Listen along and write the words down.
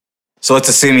So let's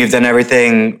assume you've done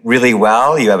everything really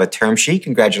well. You have a term sheet.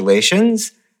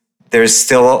 Congratulations. There's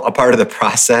still a part of the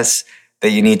process that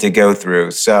you need to go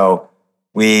through. So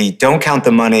we don't count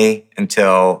the money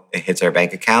until it hits our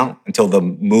bank account, until the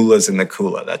moolah's in the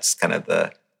coolah. That's kind of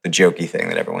the jokey thing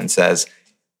that everyone says.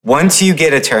 Once you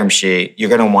get a term sheet, you're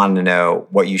going to want to know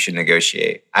what you should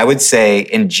negotiate. I would say,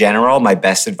 in general, my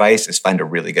best advice is find a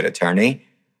really good attorney.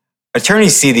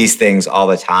 Attorneys see these things all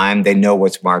the time. They know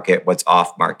what's market, what's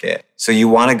off market. So you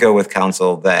want to go with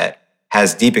counsel that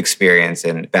has deep experience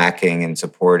in backing and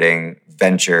supporting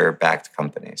venture-backed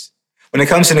companies. When it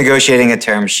comes to negotiating a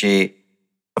term sheet,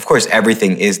 of course,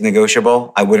 everything is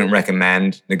negotiable. I wouldn't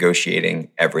recommend negotiating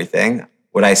everything.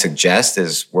 What I suggest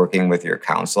is working with your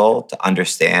counsel to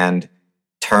understand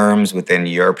terms within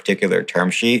your particular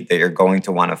term sheet that you're going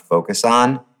to want to focus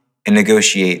on and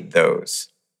negotiate those.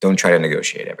 Don't try to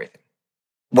negotiate everything.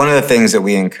 One of the things that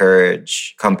we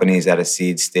encourage companies at a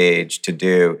seed stage to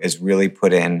do is really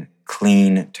put in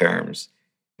clean terms.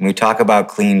 When we talk about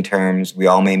clean terms, we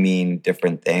all may mean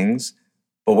different things,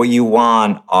 but what you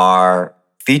want are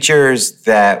features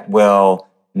that will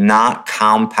not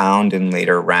compound in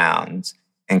later rounds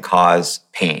and cause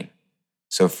pain.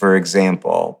 So for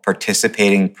example,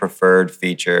 participating preferred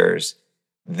features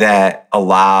that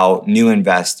allow new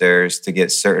investors to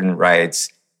get certain rights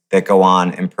that go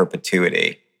on in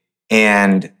perpetuity.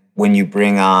 And when you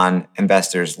bring on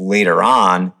investors later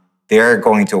on, they're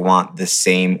going to want the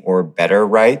same or better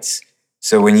rights.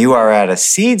 So when you are at a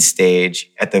seed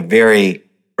stage, at the very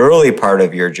early part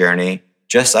of your journey,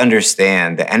 just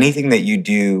understand that anything that you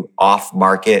do off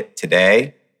market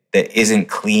today that isn't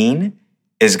clean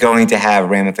is going to have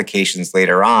ramifications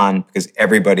later on, because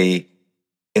everybody,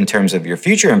 in terms of your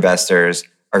future investors,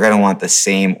 are going to want the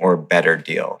same or better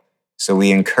deal. So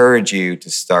we encourage you to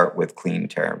start with clean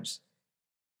terms.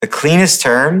 The cleanest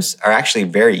terms are actually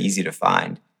very easy to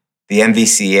find. The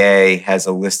MVCA has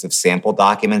a list of sample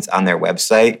documents on their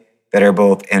website that are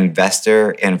both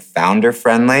investor and founder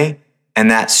friendly. And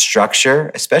that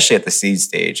structure, especially at the seed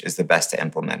stage, is the best to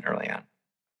implement early on.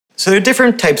 So there are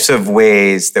different types of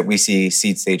ways that we see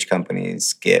seed stage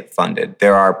companies get funded.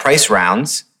 There are price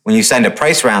rounds. When you sign a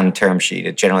price round term sheet,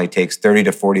 it generally takes 30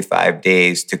 to 45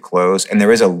 days to close. And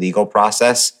there is a legal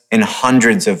process and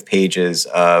hundreds of pages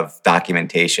of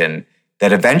documentation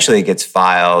that eventually gets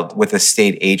filed with a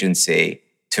state agency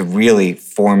to really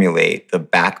formulate the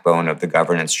backbone of the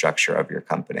governance structure of your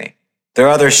company. There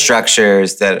are other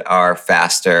structures that are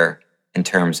faster in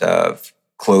terms of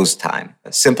close time.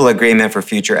 A simple agreement for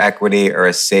future equity or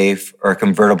a safe or a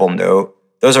convertible note,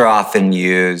 those are often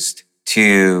used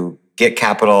to get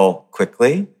capital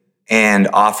quickly and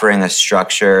offering a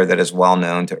structure that is well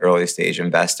known to early stage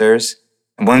investors.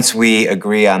 And once we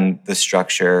agree on the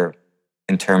structure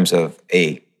in terms of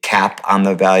a cap on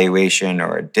the valuation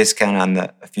or a discount on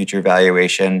the future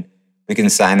valuation, we can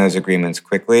sign those agreements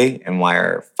quickly and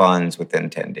wire funds within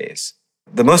 10 days.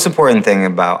 The most important thing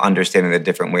about understanding the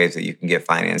different ways that you can get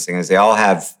financing is they all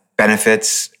have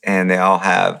benefits and they all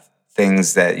have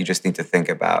things that you just need to think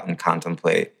about and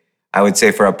contemplate. I would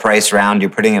say for a price round, you're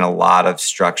putting in a lot of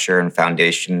structure and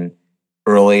foundation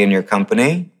early in your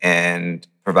company, and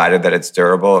provided that it's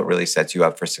durable, it really sets you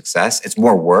up for success. It's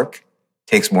more work,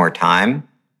 takes more time.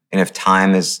 And if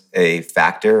time is a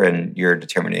factor in your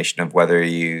determination of whether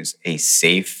you use a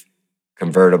safe,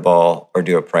 convertible, or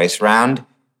do a price round,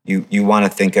 you want to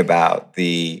think about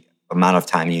the amount of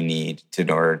time you need in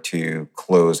order to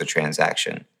close a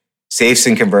transaction. Safes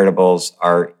and convertibles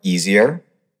are easier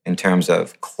in terms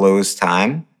of close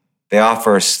time. They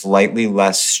offer slightly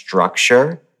less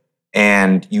structure,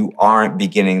 and you aren't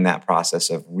beginning that process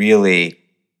of really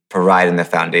providing the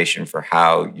foundation for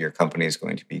how your company is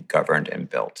going to be governed and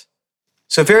built.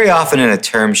 So very often in a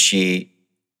term sheet,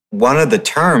 one of the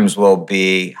terms will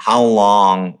be how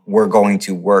long we're going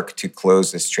to work to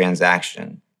close this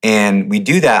transaction. And we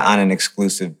do that on an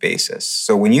exclusive basis.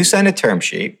 So when you sign a term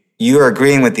sheet, you are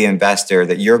agreeing with the investor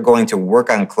that you're going to work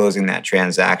on closing that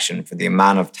transaction for the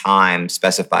amount of time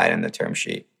specified in the term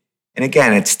sheet. And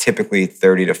again, it's typically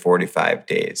 30 to 45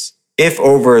 days. If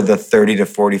over the 30 to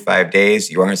 45 days,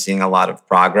 you aren't seeing a lot of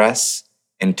progress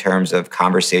in terms of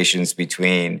conversations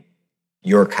between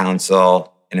your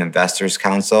counsel and investors'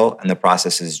 counsel, and the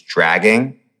process is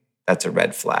dragging, that's a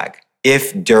red flag.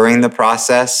 If during the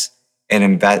process,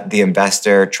 the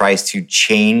investor tries to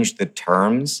change the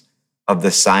terms of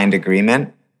the signed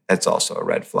agreement, that's also a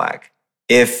red flag.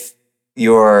 If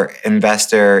your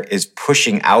investor is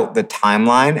pushing out the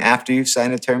timeline after you've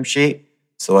signed a term sheet,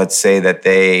 so let's say that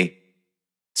they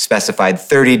specified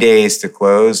 30 days to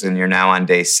close and you're now on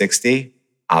day 60,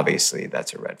 obviously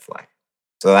that's a red flag.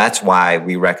 So that's why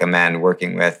we recommend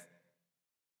working with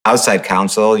outside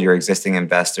counsel, your existing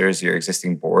investors, your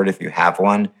existing board, if you have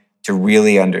one, to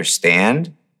really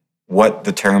understand what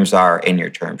the terms are in your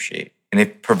term sheet. And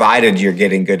if provided you're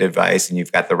getting good advice and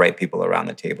you've got the right people around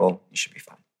the table, you should be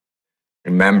fine.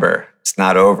 Remember, it's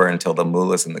not over until the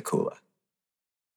moolah's in the coolah.